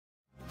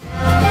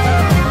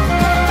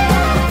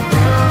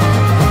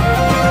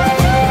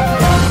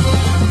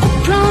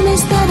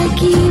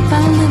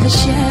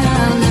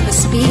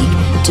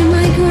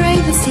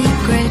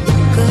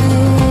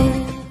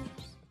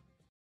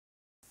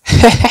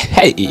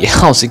Hey,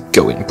 how's it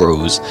going,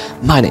 bros?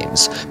 My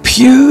name's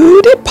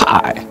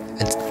PewDiePie,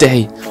 and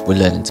today we're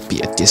learning to be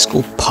a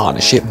Discord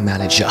partnership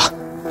manager.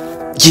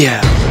 Yeah,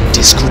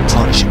 Discord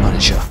partnership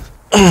manager.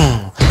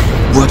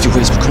 Work your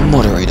way to become a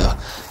moderator.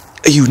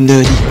 Are you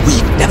nerdy,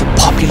 weak, never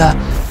popular?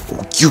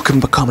 Or you can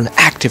become an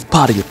active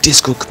part of your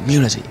Discord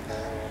community.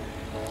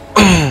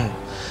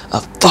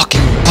 A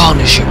fucking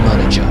partnership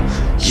manager.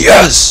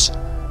 Yes!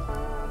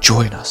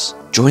 Join us.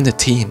 Join the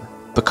team.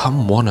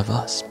 Become one of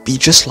us. Be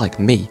just like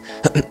me.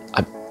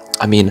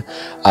 I mean,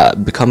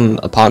 become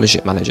a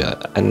partnership manager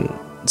and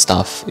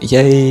stuff.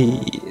 Yay!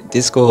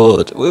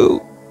 Discord.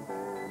 Woo!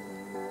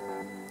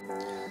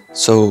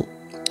 So,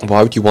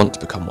 why would you want to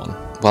become one?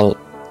 Well,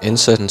 in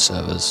certain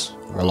servers,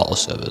 or a lot of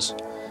servers,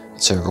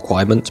 it's a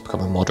requirement to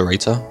become a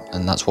moderator,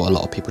 and that's what a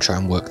lot of people try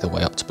and work their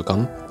way up to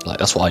become. Like,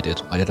 that's what I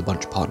did. I did a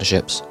bunch of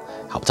partnerships,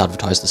 helped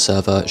advertise the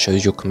server. It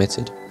shows you're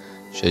committed,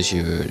 shows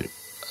you're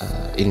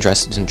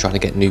interested in trying to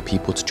get new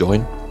people to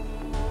join.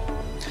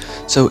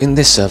 So in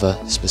this server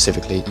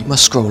specifically, you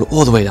must scroll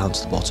all the way down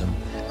to the bottom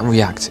and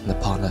react in the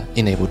partner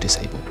enable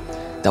disable.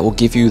 That will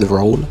give you the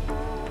role,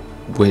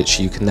 which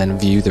you can then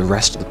view the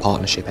rest of the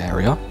partnership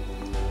area.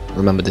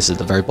 Remember, this is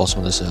the very bottom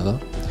of the server.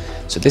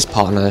 So this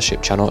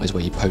partnership channel is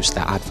where you post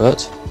their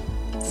advert.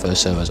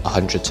 First server is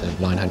 100 to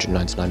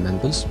 999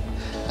 members,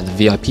 and the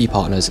VIP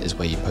partners is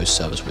where you post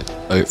servers with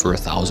over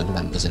 1,000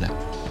 members in it.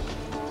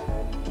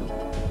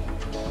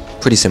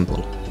 Pretty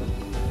simple.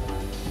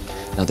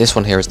 Now this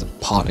one here is the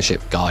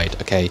partnership guide,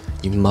 okay?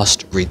 You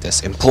must read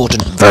this.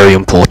 Important, very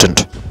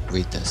important.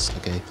 Read this,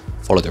 okay?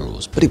 Follow the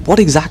rules. But what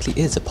exactly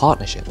is a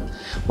partnership?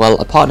 Well,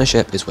 a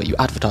partnership is where you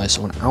advertise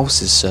someone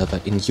else's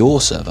server in your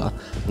server,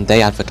 and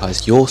they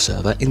advertise your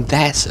server in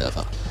their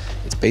server.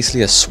 It's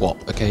basically a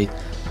swap, okay?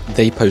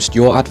 They post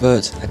your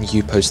advert, and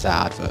you post their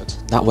advert.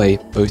 That way,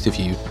 both of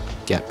you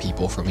get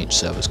people from each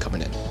servers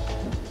coming in.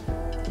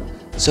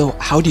 So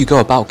how do you go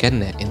about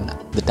getting it in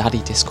the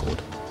Daddy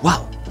Discord?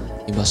 Well,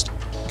 you must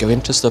go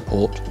into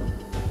support,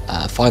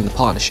 find the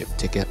partnership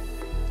ticket,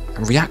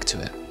 and react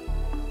to it.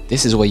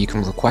 This is where you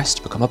can request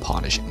to become a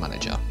partnership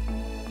manager.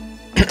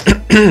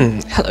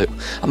 Hello,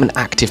 I'm an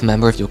active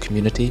member of your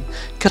community.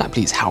 Could I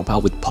please help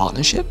out with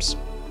partnerships?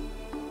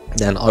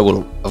 Then I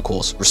will, of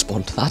course,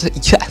 respond to that.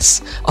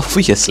 Yes,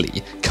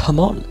 obviously. Come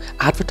on,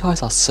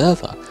 advertise our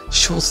server.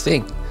 Sure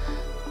thing.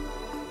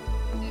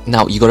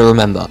 Now, you gotta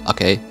remember,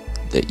 okay,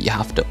 that you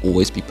have to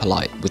always be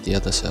polite with the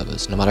other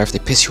servers, no matter if they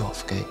piss you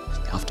off, okay?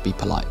 You have to be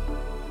polite.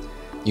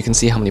 You can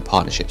see how many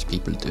partnerships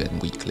people are doing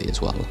weekly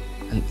as well.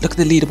 And look at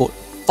the leaderboard,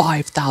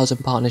 5,000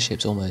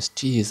 partnerships almost.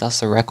 Jeez,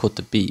 that's a record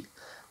to beat.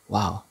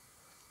 Wow.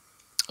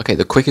 Okay,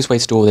 the quickest way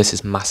to do all this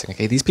is massing,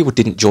 okay? These people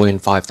didn't join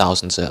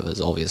 5,000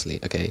 servers, obviously,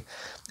 okay?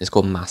 It's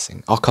called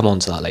massing. I'll come on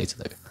to that later,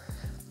 though.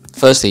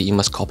 Firstly, you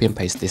must copy and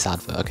paste this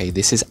advert, okay?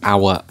 This is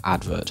our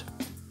advert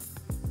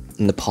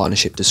in the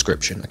partnership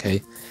description,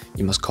 okay?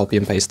 You must copy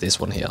and paste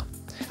this one here.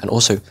 And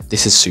also,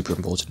 this is super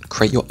important.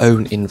 Create your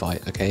own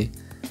invite, okay?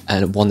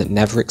 And one that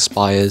never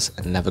expires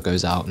and never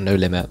goes out, no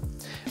limit.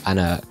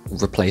 And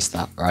replace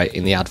that, right,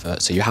 in the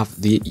advert. So you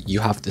have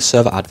the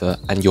server advert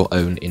and your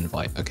own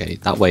invite, okay?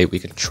 That way we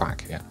can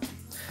track it.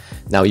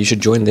 Now you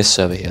should join this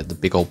server here, the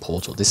big old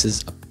portal. This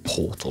is a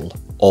portal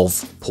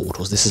of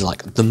portals. This is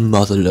like the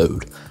mother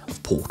lode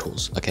of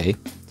portals, okay?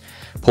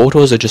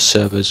 Portals are just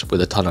servers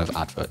with a ton of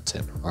adverts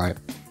in, alright?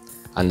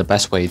 And the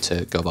best way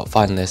to go about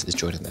finding this is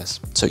joining this.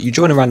 So you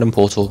join a random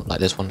portal,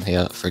 like this one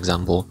here, for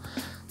example.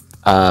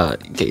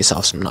 Get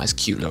yourself some nice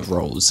cute little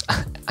roles.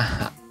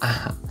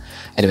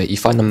 Anyway, you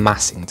find the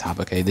massing tab,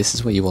 okay? This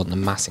is where you want the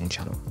massing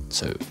channel.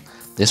 So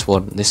this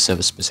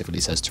server specifically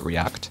says to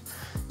react.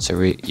 So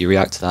you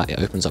react to that, it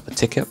opens up a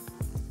ticket.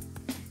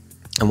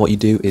 And what you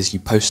do is you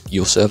post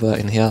your server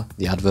in here,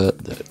 the advert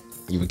that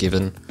you were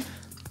given,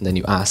 and then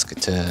you ask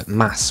to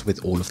mass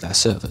with all of their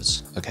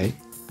servers, okay?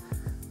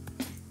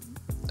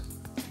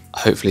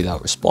 Hopefully they'll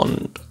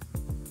respond.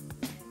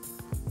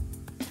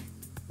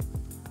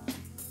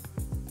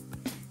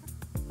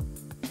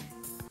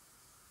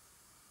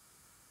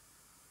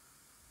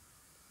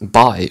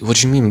 Buy? What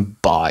do you mean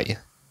buy?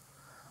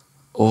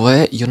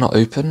 Where? You're not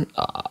open?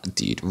 Ah,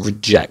 dude,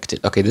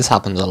 rejected. Okay, this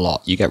happens a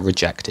lot. You get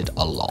rejected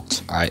a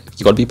lot, alright?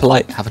 You gotta be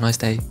polite, have a nice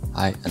day,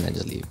 alright, and then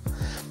just leave.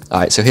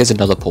 Alright, so here's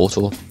another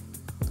portal.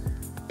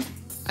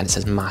 And it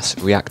says mass,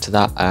 react to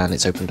that, and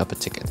it's opened up a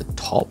ticket at the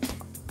top.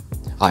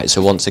 Alright,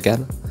 so once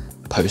again,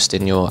 post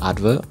in your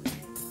advert.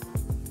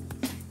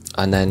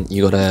 And then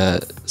you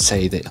gotta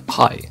say that,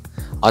 hi,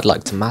 I'd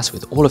like to mass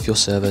with all of your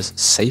servers,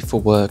 safe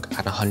for work,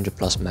 and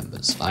 100+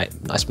 members. Right,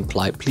 nice and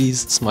polite, please,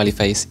 smiley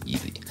face,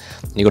 easy.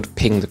 And you got to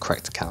ping the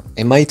correct account.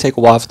 It may take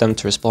a while for them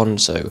to respond,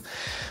 so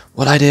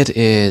what I did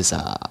is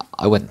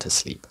I went to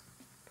sleep.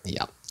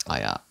 Yeah,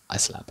 I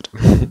slept.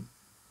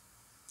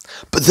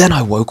 But then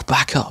I woke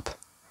back up.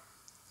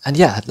 And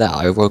yeah,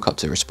 I woke up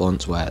to a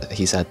response where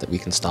he said that we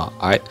can start,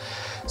 alright?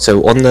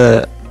 So on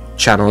the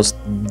channels,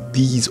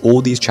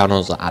 all these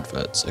channels are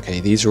adverts, okay?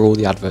 These are all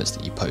the adverts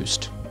that you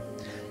post.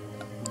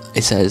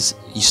 it says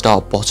you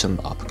start bottom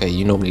up. Okay,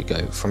 you normally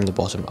go from the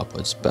bottom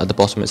upwards, but at the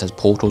bottom it says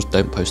portals,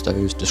 don't post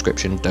those.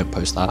 Description, don't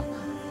post that.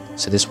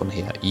 So this one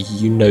here,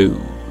 you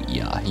know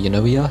ya,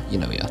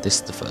 this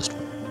is the first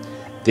one.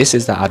 This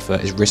is the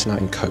advert, is written out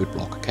in code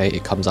block. Okay,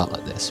 it comes out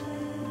like this,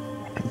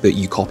 but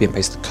you copy and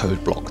paste the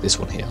code block, this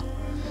one here,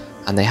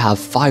 and they have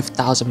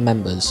 5,000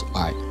 members.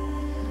 All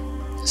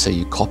right, so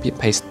you copy and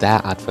paste their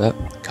advert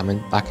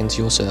coming back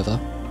into your server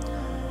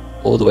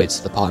all the way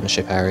to the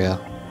partnership area.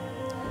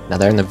 Now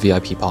they're in the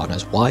VIP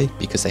partners. Why?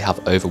 Because they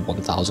have over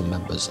 1,000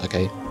 members.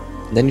 Okay,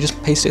 and then you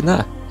just paste it in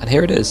there, and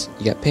here it is.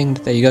 You get pinged.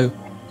 There you go.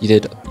 You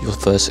did your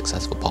first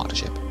successful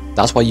partnership.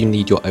 That's why you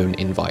need your own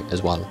invite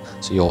as well.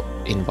 So your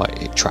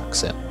invite, it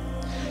tracks it.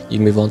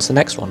 You move on to the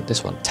next one.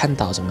 This one,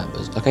 10,000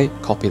 members. Okay,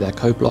 copy their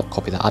code block,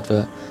 copy their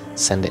advert,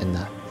 send it in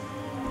there.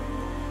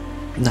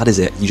 And that is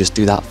it. You just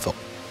do that for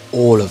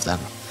all of them.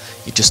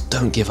 You just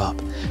don't give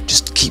up.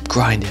 Just keep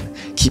grinding,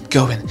 keep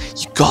going.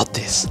 You got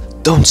this.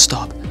 Don't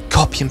stop.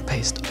 Copy and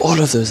paste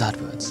all of those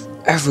adverts,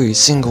 every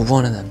single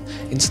one of them,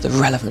 into the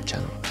relevant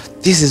channel.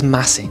 This is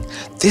massing.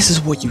 This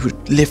is what you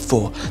would live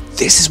for.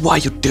 This is why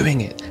you're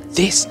doing it.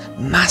 This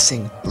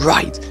massing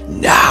right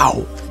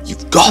now.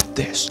 You've got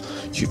this.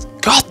 You've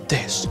got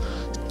this.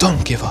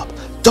 Don't give up.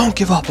 Don't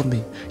give up on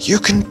me. You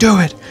can do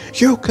it.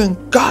 You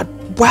can God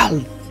well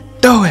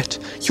do it.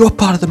 You're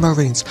part of the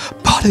Marines,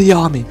 part of the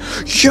army.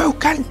 You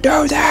can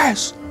do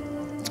this.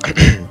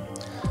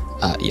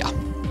 Yeah.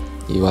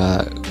 You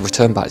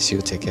return back to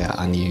your ticket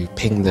and you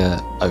ping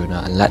the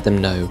owner and let them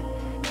know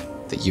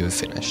that you have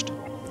finished.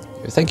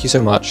 Thank you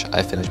so much.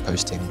 I finished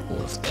posting all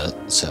of the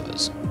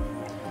servers.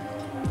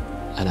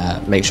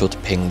 And make sure to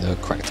ping the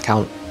correct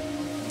account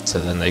so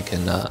then they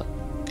can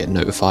get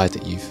notified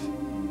that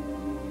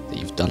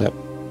you've done it.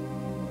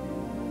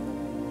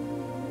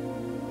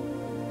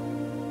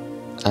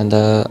 And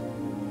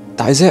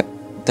that is it.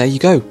 There you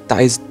go.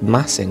 That is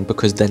massing,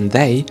 because then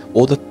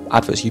all the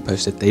adverts you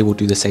posted, they will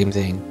do the same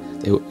thing.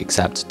 They will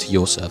accept to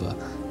your server.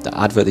 The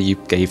advert that you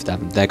gave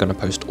them, they're going to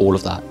post all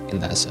of that in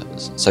their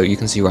servers. So you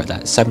can see right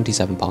there,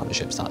 77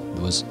 partnerships. That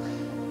was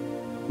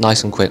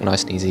nice and quick,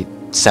 nice and easy.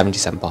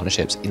 77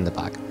 partnerships in the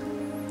bag.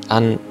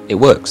 And it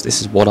works.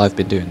 This is what I've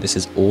been doing. This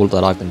is all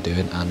that I've been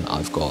doing, and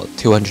I've got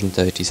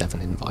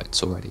 237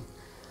 invites already.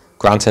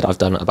 Granted, I've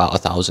done about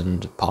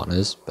 1,000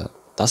 partners, but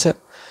that's it.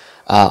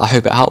 I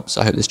hope it helps.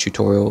 I hope this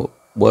tutorial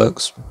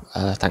works.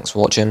 Thanks for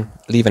watching.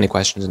 Leave any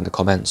questions in the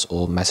comments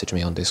or message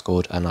me on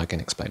Discord and I can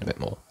explain a bit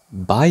more.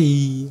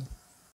 Bye!